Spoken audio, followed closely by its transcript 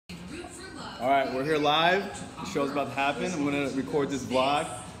All right, we're here live. The show's about to happen. I'm gonna record this vlog.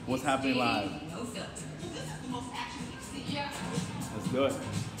 What's happening live? Let's do it.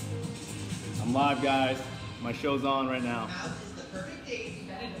 I'm live, guys. My show's on right now. House is the perfect date. You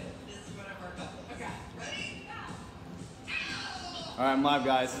better do it. This is one of our couples. Okay. Ready? Go. All right, I'm live,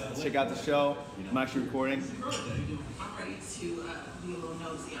 guys. Let's check out the show. I'm actually recording. I'm ready to do a little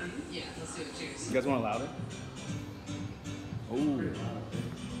nosy. Are you? Yeah, let's do it. Cheers. You guys want it louder? Ooh.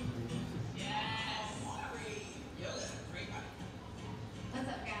 Yes. Maury. Great guy. What's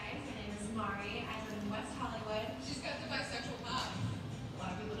up, guys? My name is Maury. I live in West Hollywood. She's got the bisexual vibe. A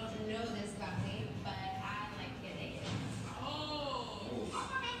lot of people don't know this about me, but I like to get naked. Oh!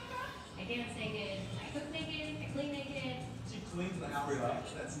 I dance naked, I cook naked, I clean naked. She cleans the house up.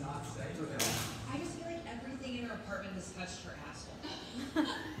 That's not safe. I just feel like everything in her apartment has touched her asshole.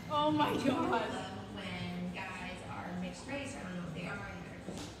 Oh my god. I love when guys are mixed race, I don't know what they are either.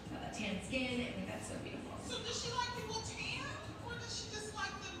 Tan skin, I think that's so beautiful. So does she like people tan, or does she just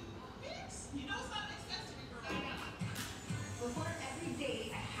like them mixed? You know it's not expensive to girl. I know. Before every date,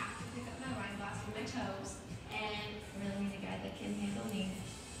 I have to pick up my wine glass with my toes, and I really need a guy that can handle me.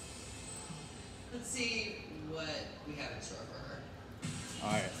 Let's see what we have in store for her.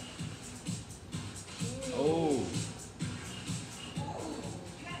 All right. Oh.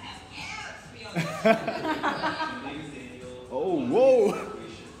 You gotta have abs to be on this. My name is Daniel. Oh, whoa.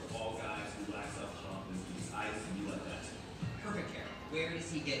 For all guys who lack self-confidence, because I used to be like that. Perfect hair. Where does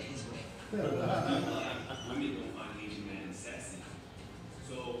he get his wig? Women don't find Asian men sexy.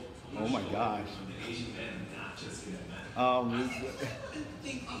 So, I'm Oh my gosh. The Asian men, not just good at men. I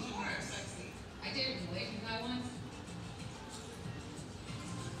think Asian men are sexy. I dated a Malaysian guy once.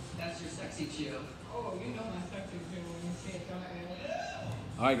 That's your sexy chew. Oh, you know my sexy too when you see it, don't I?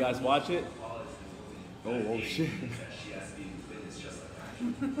 All right, guys, watch it. Oh, shit. She has to be in fitness just like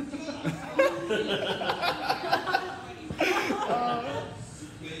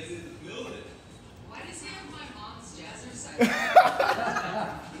Why does he have my mom's jazzercise?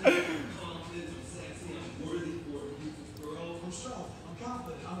 confident, I'm sexy, I'm worthy for a beautiful girl. I'm strong. I'm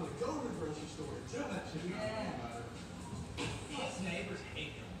confident. I'm gonna go to the grocery store. Tell that shit. His neighbors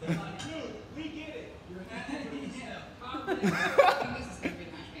hate him. They're like, dude, we get it. You're happy for yourself. I think this is going to be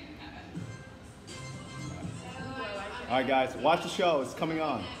the match made in heaven. All right, guys, watch the show. It's coming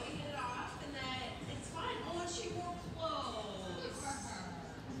on. We hit it off, and then it's fun. Oh, and she wore clothes.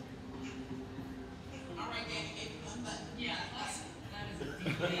 All right, Danny, gave you one button. Yeah, that is a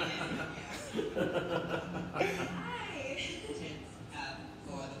deep Hi. Tits up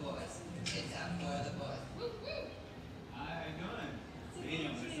for the boys. Tits up for the boys. Woo woo. Hi, how you doing?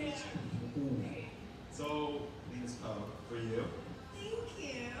 Daniel, nice to meet you. So, name is Poe. For you? Thank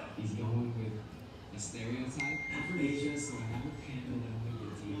you. He's going with a stereotype. I'm from Asia, so I have a panda that we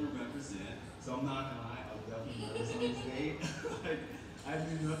get to. You represent. So I'm not gonna lie, I was definitely nervous on this date. Like, I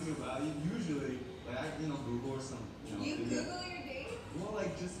knew nothing about you. Usually, like I, Google or some, You figure Google your date? well,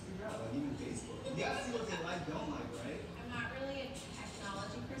 like just to figure out, like even Facebook. You gotta see what they like, don't like, right? I'm not really a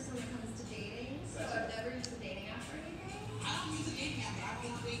technology person when it comes to dating, so I've never used a dating app or anything. I don't use a dating app, but I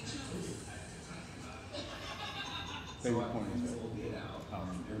want to date too. So I planned this whole date out.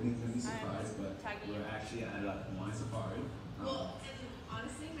 Everything's gonna be surprised, but we're actually at a wine safari. Well, and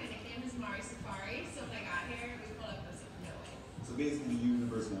honestly, my nickname is Maury Safari, so when I got here, we pulled up and was like, no way. So basically, you and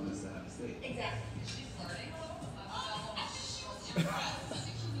the person want us to have a date. Exactly. Is she flirting? She was impressed. I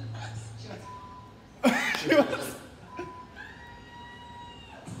think she was impressed.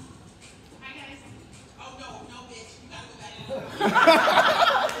 Hi, guys. Oh no, bitch, you gotta go back.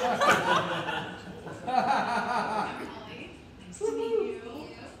 I'm Holly. Nice to meet you.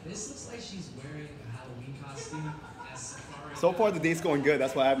 This looks like she's wearing a Halloween costume as Safari. So far, the date's going good.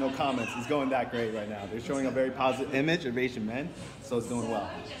 That's why I have no comments. It's going that great right now. They're showing a very positive image of Asian men, so it's doing well.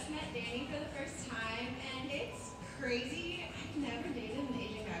 So I just met Danny for the first time, and it's crazy. I've never dated an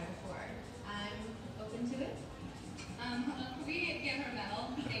Asian guy before. I'm open to it. Hold on, can we get her a medal?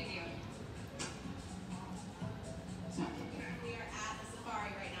 Thank you. We are at the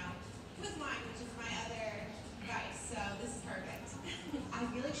safari right now with mine, which is my other device, so this is perfect. I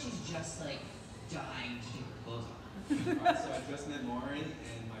feel like she's just like dying to take her clothes off. Alright, so I just met Maury,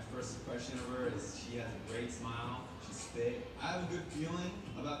 and my first impression of her is she has a great smile. She's thick. I have a good feeling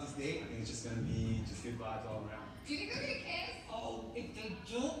about this date. I think it's just gonna be just good vibes all around. Do you think we're going to kiss? Oh, if they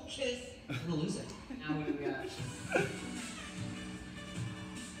don't kiss, I'm gonna lose it. Now what do we got?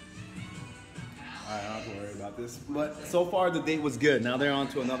 I don't have to worry about this. But so far, the date was good. Now they're on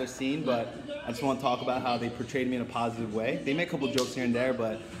to another scene, but I just want to talk about how they portrayed me in a positive way. They made a couple jokes here and there,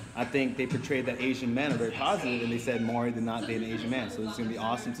 but I think they portrayed that Asian men are very positive, and they said Maury did not date an Asian man. So it's gonna be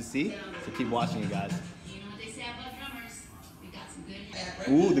awesome to see. So keep watching it, guys. You know what they say about drummers? We got some good.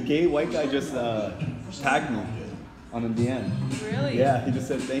 Ooh, the gay white guy just tagged me on the DM. Really? Yeah, he just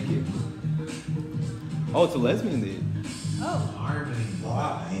said thank you. Oh, it's a lesbian date. Oh. Armin,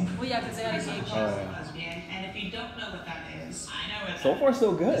 why? Well, yeah, because they had a gay Oh, yeah. Lesbian, and if you don't know what that is, I know it. So far,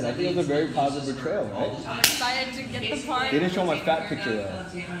 so good. I think it was a very positive portrayal, right? I'm excited to get the part. They didn't show my fat picture though.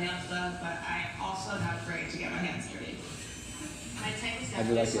 But I also not afraid to get my hands dirty. My type is I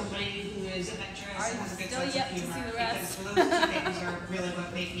do like it. somebody who is adventurous and has a good Still sense yet of to humor. see the rest. Because those two things are really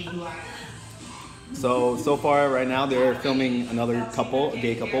what make me who I am. So far right now they're filming another couple, a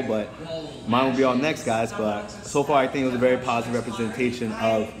gay couple, but mine will be on next, guys. But so far I think it was a very positive representation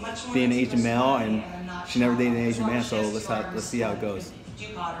of being an Asian male, and she never dated an Asian man. So let's see how it goes.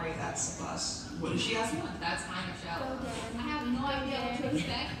 Do pottery, that's a plus. What does she ask me? That's kind of shallow. I have no idea what to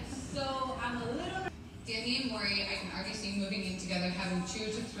expect, so I'm a little. Danny and Maury, I can already see moving in together, having 2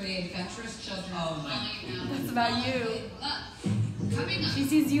 to 3 adventurous children. Oh my It's about you. Coming up. She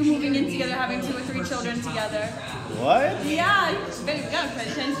sees you moving in together, having 2 or 3 children together. What? Yeah, baby, we gotta pay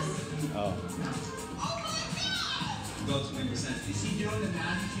attention. Oh. Go 20%. Is he doing the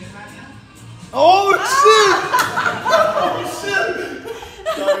magic shit right now? Oh shit! Oh shit!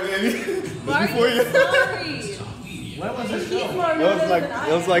 Sorry, baby. Why are Before you sorry? When was this He's show? more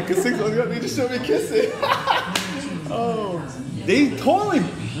It was like 6 months ago. They just showed me kissing. Oh, they totally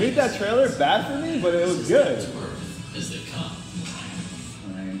made that trailer bad for me, but it was good. As they come.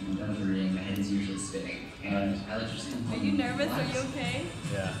 When I'm done with reading, my head is usually spinning. And I like your Are you nervous? Are you okay?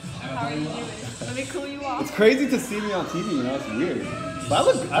 Yeah. How are you doing? Let me cool you off. It's crazy to see me on TV. You know, it's weird.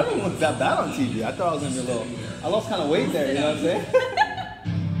 But I don't look that bad on TV. I thought I was gonna be a little. I lost kind of weight there. You know what I'm saying?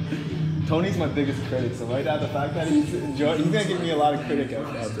 Tony's my biggest critic, so right now the fact that he's gonna give me a lot of critic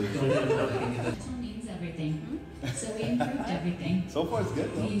out there. Means everything. So we improved everything. So far it's good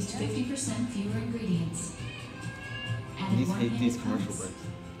We though. used 50% fewer ingredients. Added These 1 hate these minute commercial pumps, breaks.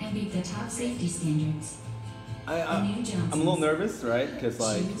 and beat the top safety standards. I'm a little nervous, right? Because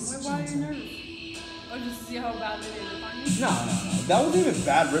like, Why are you nervous? Or just to see how bad they did on you? no. That wasn't even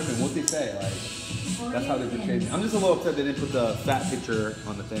bad ripping. What they say, like, that's how they portrayed me. I'm just a little upset they didn't put the fat picture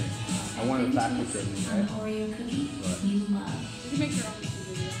on the thing. I wanted a fat picture of me, An right? Oreo cookie you love. You can make your own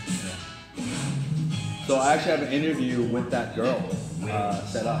video. So I actually have an interview with that girl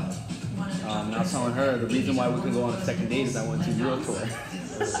set up. And I was telling her the reason why we couldn't go on a second date is I went to Euro Tour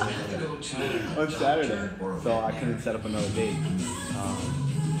on Saturday, so I couldn't set up another date.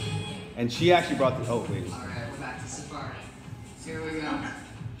 And she actually brought the. Oh wait. Alright, we're back to Safari. Here we go.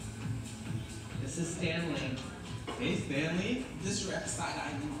 This is Stanley. Hey, Stanley. This rep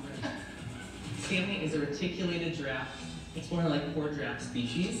side-eye me already. Stanley is a reticulated giraffe. It's one of like 4 giraffe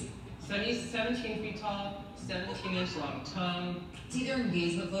species. So he's 17 feet tall, 17-inch long tongue. See their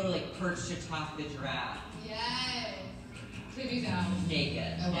engagement photo like perched atop the giraffe. Yes. Titties out.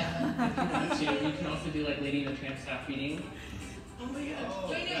 Naked. You can also do like Lady and the Tramp style feeding. Oh my god.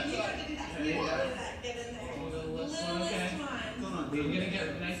 Wait, no, you have to do that. There you go. Get in there. The The littlest littlest one, okay. one. What's going on, We're baby? gonna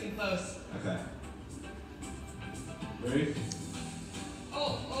get nice and close. Okay. Ready?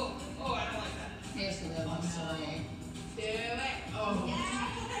 Oh, I don't like that. Here's the little one. Sorry. Do it. Oh.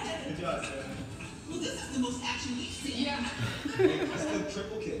 Good job, sir. Well, this is the most action we've seen. Yeah. Hey, let's do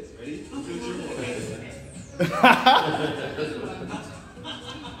triple kids. Ready? Let's do triple kids. Ready?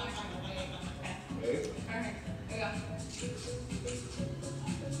 Alright, here we go.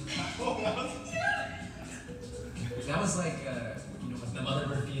 That was like, when the mother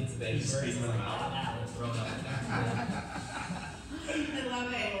bird feeds the baby bird, it's like, thrown up. I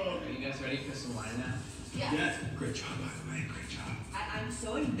love it. Are you guys ready for some wine now? Yes. Great job, by the way. Great job. I'm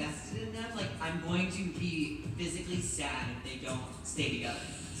so invested in them, like I'm going to be physically sad if they don't stay together.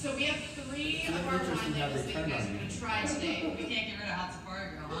 So we have 3 of our wine labels that you guys are going to try today. We can't get rid of Hot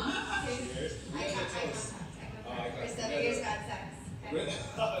Safari Girl, huh? Chris said he's got sex.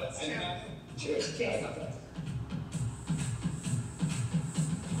 Cheers.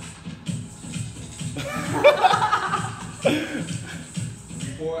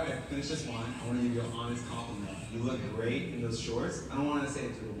 Before I finish this wine, I want to give you an honest compliment. You look great in those shorts. I don't want to say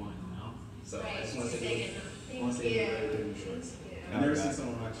it to the wine, you know? So I just want to say you look very good in the shorts. I've never seen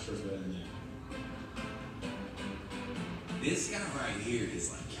someone rock shorts better than you. This guy right here is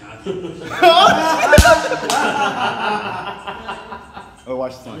like Captain. Oh,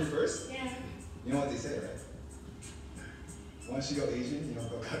 watch this You one. first? Yeah. You know what they say, right? Once you go Asian, you don't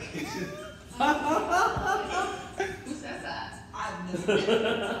go Caucasian. Who says that?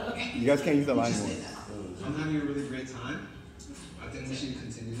 You guys can't use that line anymore. I'm having a really great time. I think we should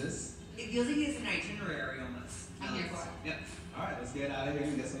continue this. It feels like it's an itinerary almost. I'm here for it. Yep. All right, let's get out of here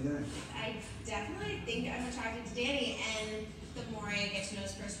and get some dinner. I definitely think I'm attracted to Danny, and the more I get to know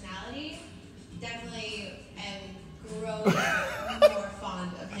his personality, definitely am growing more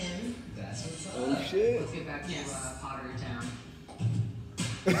fond of him. That's what's up. Oh shit. Let's get back to Pottery Town.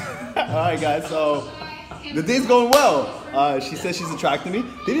 Alright guys, so the day's going well. She says she's attracted to me.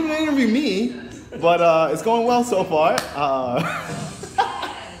 They didn't even interview me, but it's going well so far.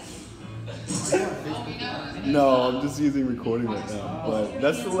 No, I'm just using recording right now. But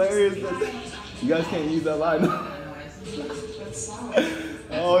that's hilarious. You guys can't use that line.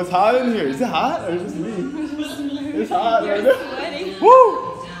 Oh, it's hot in here. Is it hot or is it just me? It's hot right now.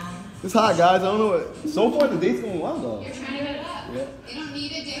 Woo! It's hot, guys. I don't know what. So far, the date's going well though. You're trying to get it up. Yeah. You don't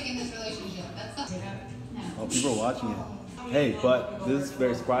need a dick in this relationship. That's not. Oh, people are watching it. Hey, but this is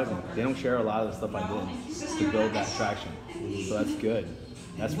very surprising. They don't share a lot of the stuff I did to build that traction. So that's good.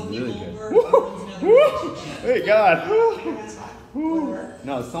 That's really good. Hey, God.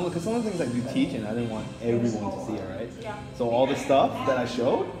 No, because some of the things I do teach, and I didn't want everyone to see it, right? Yeah. So all the stuff that I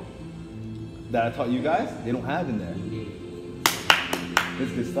showed, that I taught you guys, they don't have in there.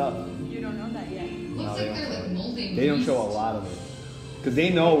 It's good stuff. You don't know that yet. No, they don't show a lot of it. Because they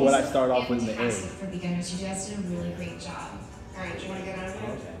know what I start off with in the A. For beginners, you guys did a really great job. All right, do you want to get out of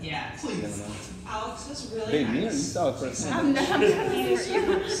here? Yeah. Please. Alex, this really Hey, me, you nice. saw it first. I'm not gonna hurt you.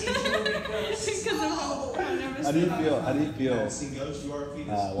 Because of how nervous How do you feel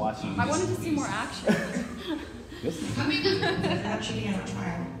watching I wanted to see more action. this? I'm not cheating on a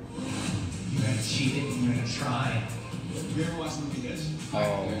trial. You're gonna cheat it and you're gonna try. You ever watch the movie Hitch?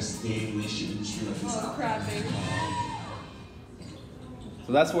 Oh. There's dating relationship industry like this. Oh crap, baby.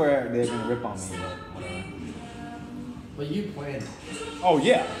 So that's where they're gonna rip on me, but whatever. But you planned. Oh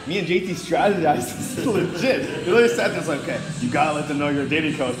yeah, me and JT strategized. This is legit. They literally sat there, it's like, okay, you gotta let them know you're a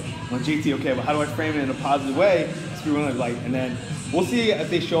dating coach. I'm like, JT, okay, but how do I frame it in a positive way? So we were like, and then we'll see if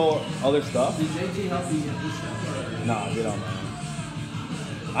they show other stuff. Did JT help you get this stuff? Nah, they don't.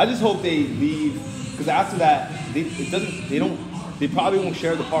 I just hope they leave, because after that, they probably won't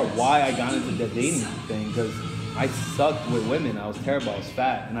share the part why I got into the dating thing, because I sucked with women. I was terrible. I was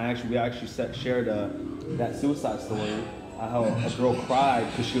fat, and we actually shared that suicide story. How a girl cried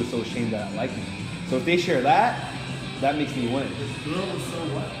because she was so ashamed that I liked me. So if they share that, that makes me win. This girl was so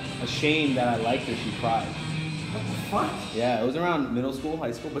what? Ashamed that I liked her, she cried. What the fuck? Yeah, it was around middle school,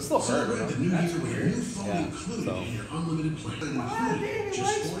 high school, but still hurt. You know? That's weird. Yeah. So.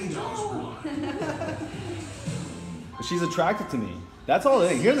 But she's attracted to me. That's all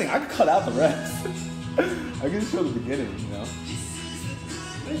it is. Here's the thing, I could cut out the rest. I can just show the beginning, you know?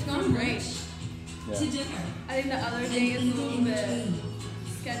 But it's gone great. Yeah. I think the other day is a little bit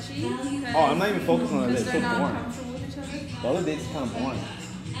sketchy. Oh, I'm not even focusing on it. Because It's they're so not boring. comfortable with each other. The other date's kind of boring.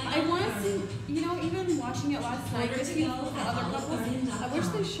 I want to see, you know, even watching it last night with the other couples, I wish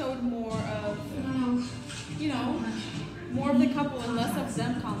they showed more of, you know, more of the couple and less of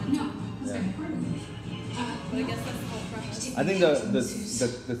them commenting. Yeah. But I guess that's the whole premise. I think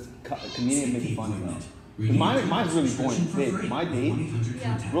the comedian makes it funny though. 'Cause mine's really boring. Babe, my date,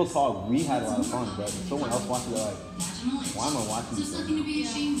 real talk, we had a lot of fun, but someone else watched it, they're like, why am I watching this thing? You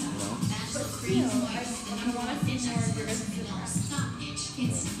know? But still, I want to see more of your guys' interaction.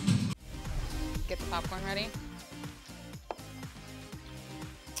 Get the popcorn ready.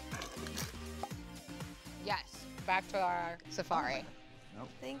 Yes, back to our safari.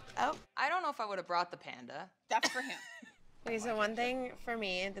 I don't know if I would have brought the panda. That's for him. Okay, so one thing for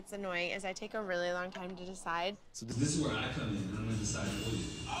me that's annoying is I take a really long time to decide. So this is where I come in. I'm gonna decide for you.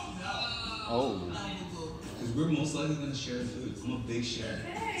 Oh. Because we're most likely gonna share food. I'm a big sharer,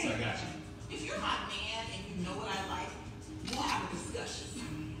 so I got you. If you're my man and you know what I like, we'll have a discussion.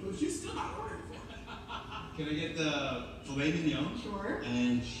 But you still not ordering for it. Can I get the filet mignon? Sure.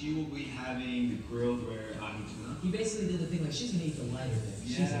 And she will be having the grilled rare ahi tuna. He basically did the thing like she's gonna eat the lighter thing.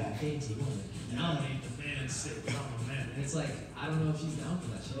 She's Yeah. a dainty woman. And I'm gonna eat the fancy. I'm a man. And it's like, I don't know if she's down for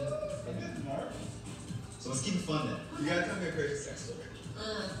that shit. So let's keep it fun then. You gotta tell me a crazy sex story.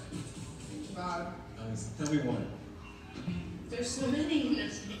 God. Tell me one. There's so many. You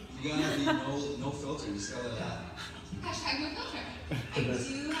gotta be no filter. You just gotta let it out. Hashtag no filter. I do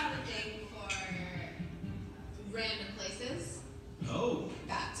have a thing for random places. Oh.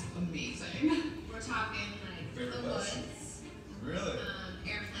 That's amazing. We're talking like Favorite the place? woods. Really?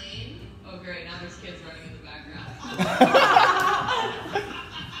 Airplane. Oh great, now there's kids running in the background.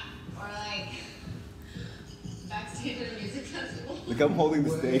 Or like backstage at a music festival. Like I'm holding the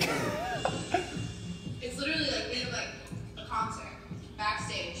steak. It's literally like we have like a concert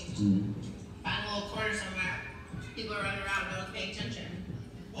backstage. Find a little corner somewhere. People are running around and don't pay attention.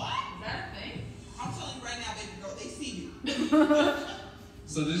 What? Is that a thing? I'm telling you right now, baby girl, they see you.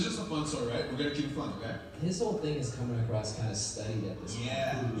 So this is just a fun story, right? We're gonna keep it fun, okay? His whole thing is coming across kind of studied at this point.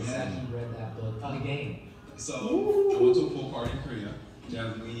 It's like he read that book for the game. So I went to a pool party in Korea.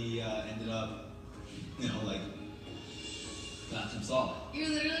 And we ended up, you know, like, bathroom stall. You're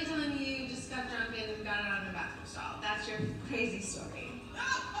literally telling me you just got drunk and got it on a bathroom stall. That's your crazy story. Now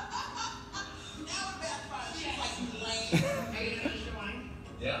it's backfired. She's like, you lame. Are you gonna finish your wine?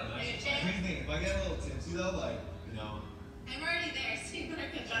 Yeah, here's the thing. If I get a little tipsy though, like, you know. I'm already there, so you better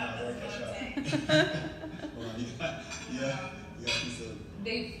catch up. Hold on, you got a piece of.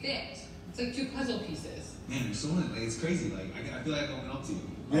 They fit. It's like two puzzle pieces. Man, you're so like, it's crazy. Like, I feel like I open up to you.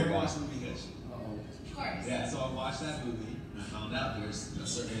 You ever watched the movie Hitch? Of course. Yeah, so I watched that movie and I found out there's a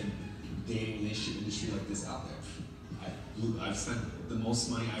certain dating relationship industry like this out there. I've spent the most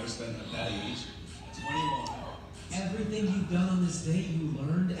money I ever spent at that age. 21. Everything you've done on this date, you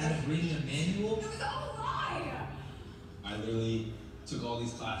learned out of reading a manual? It was all a lie. I literally took all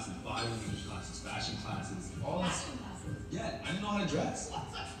these classes, body language classes, fashion classes, all this. Fashion classes? Yeah, I didn't know how to dress.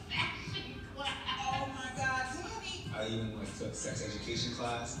 What's a fashion class? Oh my God, Danny. I even like took sex education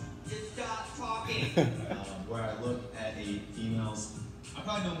class. Just stop talking. Where I looked at a female's. I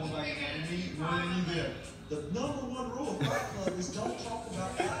probably know more about anatomy more than you do. The #1 rule of Fight Club is don't talk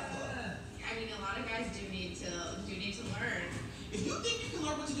about Fight Club. I mean, a lot of guys do need to learn. If you think you can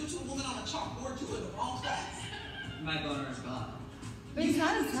learn what to do to a woman on a chalkboard, you're in the wrong class. My boner is gone. But it's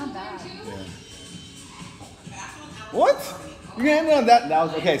not bad. What? You can end on that. That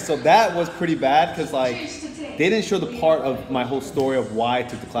was okay. So that was pretty bad because like they didn't show the part of my whole story of why I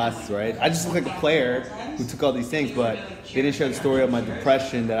took the classes. Right? I just look like a player who took all these things, but they didn't share the story of my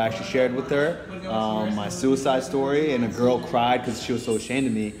depression that I actually shared with her, my suicide story, and a girl cried because she was so ashamed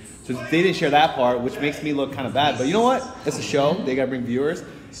of me. So they didn't share that part, which makes me look kind of bad. But you know what? It's a show. They gotta bring viewers.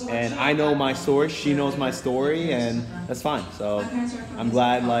 And I know my story, she knows my story, and that's fine. So I'm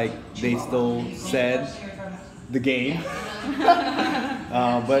glad like they still said the game.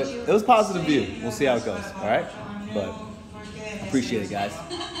 But it was a positive view. We'll see how it goes, all right? But appreciate it, guys.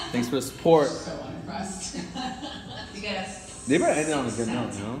 Thanks for the support. So impressed. You got a. They better end it on a good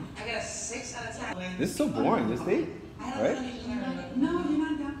note, you know? I got a 6 out of 10. This is so boring, this date, right? No, you're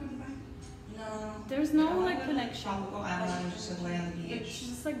not down for the back. No. There's no like connection. Tropical island, just like lay on the beach. She's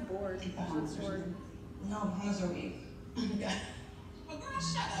just like bored. She's just bored. No, Bahamas are weak. Well, girl,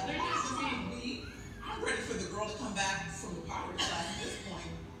 shut up. They're just being weak. I'm ready for the girl to come back from the poverty class at this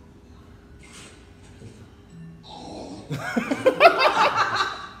point.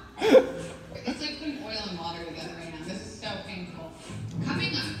 It's like putting oil and water together right now. This is so painful.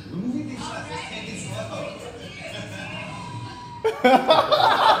 Coming up. Removing things like this, taking slow.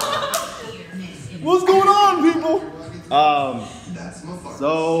 What's going on, people? So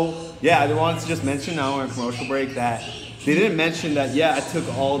yeah, I wanted to just mention now we're in commercial break that they didn't mention that I took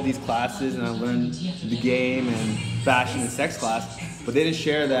all these classes and I learned the game and fashion and sex class, but they didn't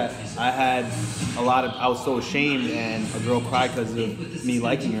share that I was so ashamed and a girl cried because of me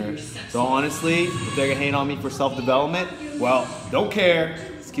liking her. So honestly, if they're gonna hate on me for self-development, well, don't care.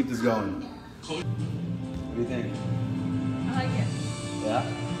 Let's keep this going. What do you think? I like it. Yeah?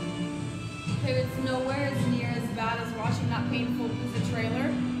 Okay, it's nowhere as near as bad as watching that painful piece of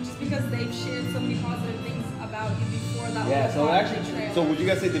trailer, just because they've shared so many positive things about you before that. Yeah, so actually, trailer. so would you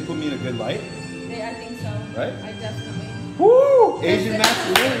guys say they put me in a good light? I think so. Right? I definitely. Woo! Asian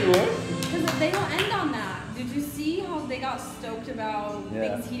masculinity, what? Because they don't end on that. Did you see how they got stoked about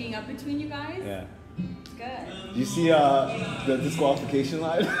things heating up between you guys? Yeah. It's good. You see the disqualification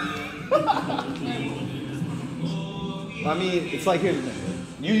line? I mean, it's like here.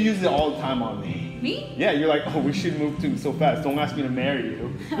 You use it all the time on me. Me? Yeah, you're like, oh, we should move to so fast. Don't ask me to marry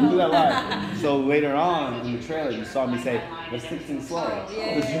you. You do that line. So later on in the trailer, you saw me say, let's take things slow.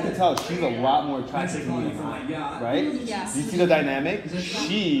 Because you can tell she's a lot more attractive to me than I am, right? Yeah. Do you see the dynamic?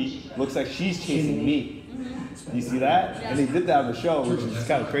 She looks like she's chasing me. Do you see that? And they did that on the show, which is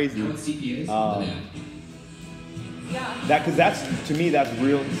kind of crazy. Because that's, to me, that's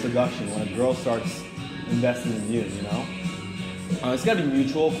real seduction when a girl starts investing in you, you know? It's gotta be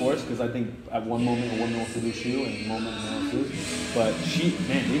mutual, of course, because I think at one moment a woman will seduce you, and a moment a man will seduce. But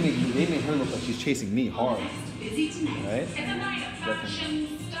they made her look like she's chasing me hard. Busy tonight. Right? It's a night of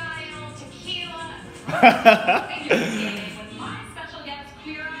fashion, style, tequila. With my special guest,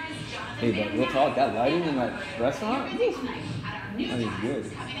 Queer Eyes, Jonathan. Hey, but real talk, that lighting in that restaurant, that is good.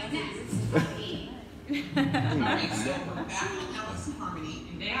 Coming up next.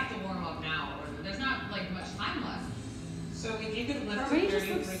 They have to warm up now, or there's not like much time left. So if you could lift Harmony your just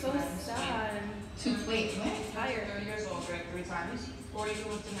looks so sad. Wait, what? Tired. 30 years old, right? 3 times. Or you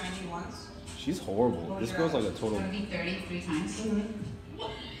can live to 90 once. She's horrible. This girl's like a total. Gonna be 33 times.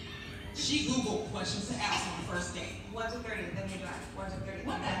 What? She Googled questions to ask on the first date. 1 to 30, then you drive. 1 to 30.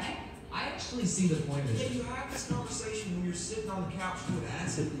 What the heck? I actually see the point of Yeah, it. you have this conversation when you're sitting on the couch doing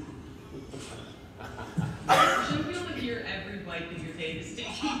acid. You should feel like you're every bite that your date is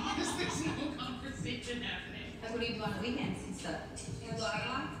taking because there's no conversation happening. That's what do you do on the weekends and stuff? You go out a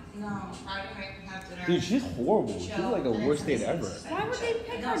lot? No, Friday night we have dinner. Dude, she's horrible. She's like the worst date ever. Why would they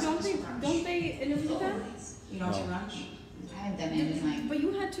pick her? Don't they interview them? You don't do lunch? I had them in tonight. But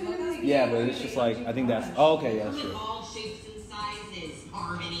you had 2 interviews. Yeah, but it's just like I think that's. Oh, okay, yeah, that's true. All shapes and sizes,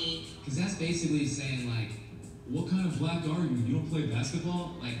 Harmony. Because that's basically saying, like, what kind of black are you? You don't play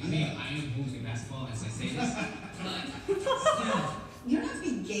basketball? Like, I mean, I am holding a basketball as I say this. But still. You don't have to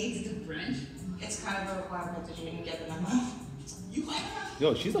be gay to do brunch. It's kind of a requirement that you can get the memo. You like her?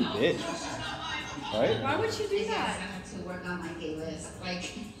 Yo, she's a bitch. Right? Why would she do that? I had to work on my gay list. Like,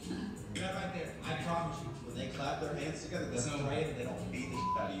 That right there, I promise you, when they clap their hands together, that's right, and they don't beat the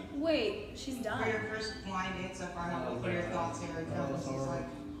shit out of you. Wait, she's For done. your first blind date so far, what are your thoughts here? Like,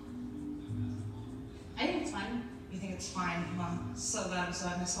 I think it's fine. you think it's fine? Mom, so glad I'm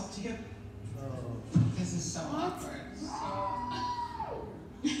selling myself to you. This is so awkward.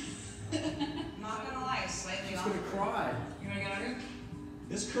 Not gonna lie, it's slightly She's awkward. gonna cry. You wanna get over?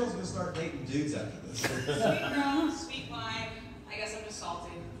 This girl's gonna start dating dudes after this. Sweet girl, sweet vibe. I guess I'm just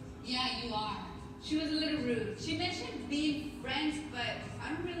salty. Yeah, you are. She was a little rude. She mentioned being friends, but I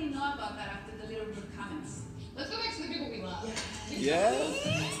don't really know about that after the little rude comments. Let's go back to the people we love. Yes.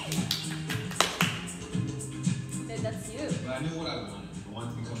 That's you. But I knew what I wanted. I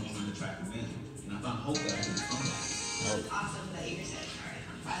wanted to become a more attractive man. And I found hope that I could become that. Awesome that you just said it,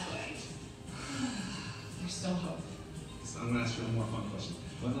 by the way. There's still hope. So I'm gonna ask you one more fun question.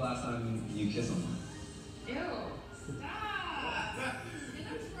 When's the last time you kissed someone? Ew. Stop!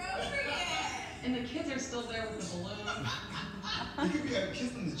 Inappropriate! And the kids are still there with the balloon. It could be a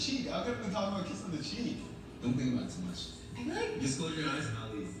kiss on the cheek. I could have been talking about kiss on the cheek. Don't think about it too much. I feel like Just close your eyes and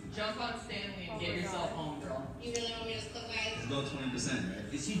I'll leave. jump on Stanley and get yourself home, girl. You really want me to just close my eyes? Let's go 20%,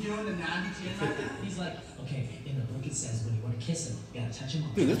 right? Is he doing the 90 chin right now? He's like, okay, in the book it says when you want to kiss him, you gotta touch him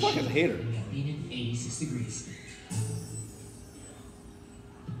on Dude, the this fucker's a hater. You gotta lean in 86 degrees.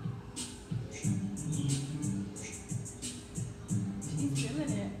 She's doing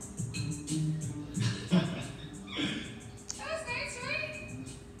it. That was nice, right?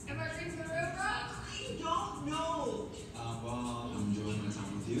 Am I ready for the real girl? I don't know. Well, I'm enjoying my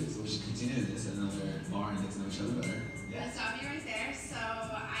time with you, so we should continue this at another bar and get to know each other better. Let's stop you right there. So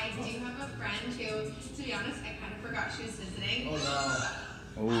I do have a friend who, to be honest, I kind of forgot she was visiting.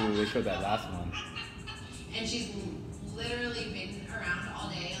 Oh, they showed that last one. And she's literally been around all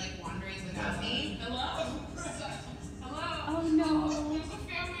day, like wandering without me. Hello? Hello? Oh no. There's a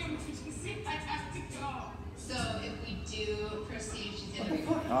family emergency. I have to go. So if we do proceed, she's gonna be.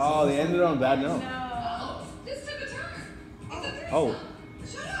 Oh, they ended on a bad note. Oh, this took a turn. It's a threesome. Oh.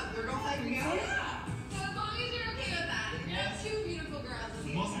 Shut up. They're gonna like me out. Yeah. So as long as you're okay with that, you have 2 beautiful girls.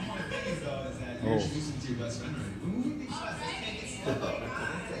 The most important thing is, though, is that Oh. you're introducing me to your best friend already. We're moving things fast. Let's take it slow. Oh my God.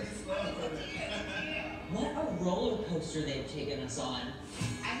 Let's take it slow. What a roller coaster they've taken us on.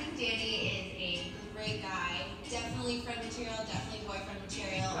 I think Danny is a great guy. Definitely friend material, definitely boyfriend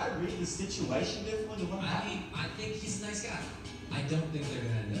material. Did I read the situation differently? What I happened? mean, I think he's a nice guy. I don't think they're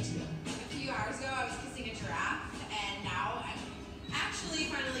gonna end up together. A few hours ago, I was kissing a giraffe, and now I'm actually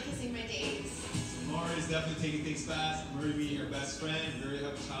finally kissing my dates. Maury's definitely taking things fast. Maury being her best friend. We already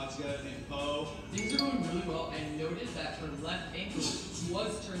have a child together named Poe. Things are going really well, and noted that her left ankle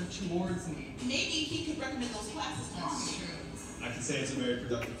was turned towards me. Maybe he could recommend those classes for me. I can say it's a very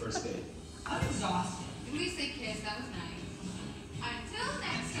productive first date. I'm exhausted. When you say kiss, that was nice. Until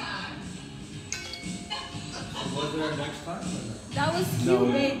next time. Was there a next time? That was cute,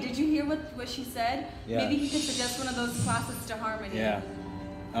 No. babe. Did you hear what she said? Yeah. Maybe he could suggest one of those classes to Harmony. Yeah.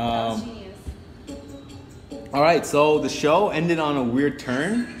 That was genius. All right, so the show ended on a weird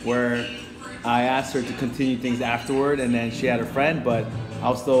turn where I asked her to continue things afterward, and then she had her friend, but I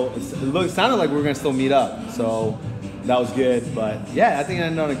was still. It sounded like we were gonna still meet up, so that was good. But yeah, I think it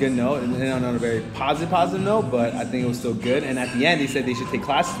ended on a good note, and ended on a very positive note. But I think it was still good. And at the end, they said they should take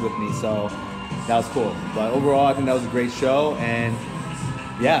classes with me, so that was cool. But overall, I think that was a great show, and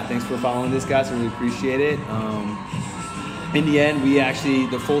yeah, thanks for following this, guys. I really appreciate it. In the end,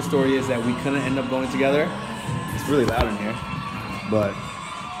 the full story is that we couldn't end up going together. It's really loud in here. But,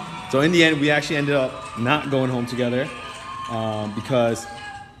 so in the end, we actually ended up not going home together because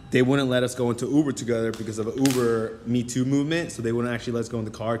they wouldn't let us go into Uber together because of an Uber Me Too movement. So they wouldn't actually let us go in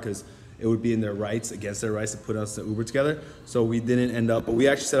the car because it would be in their rights, against their rights, to put us in Uber together. So we didn't end up, but we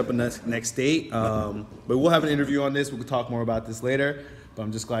actually set up a next date. But we'll have an interview on this. We'll talk more about this later. But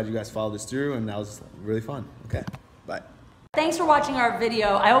I'm just glad you guys followed this through, and that was really fun. Okay, bye. Thanks for watching our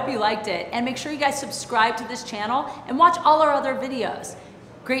video. I hope you liked it. And make sure you guys subscribe to this channel and watch all our other videos.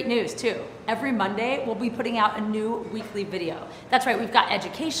 Great news too. Every Monday, we'll be putting out a new weekly video. That's right, we've got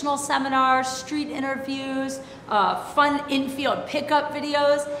educational seminars, street interviews, fun infield pickup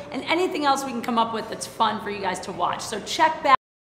videos, and anything else we can come up with that's fun for you guys to watch. So check back.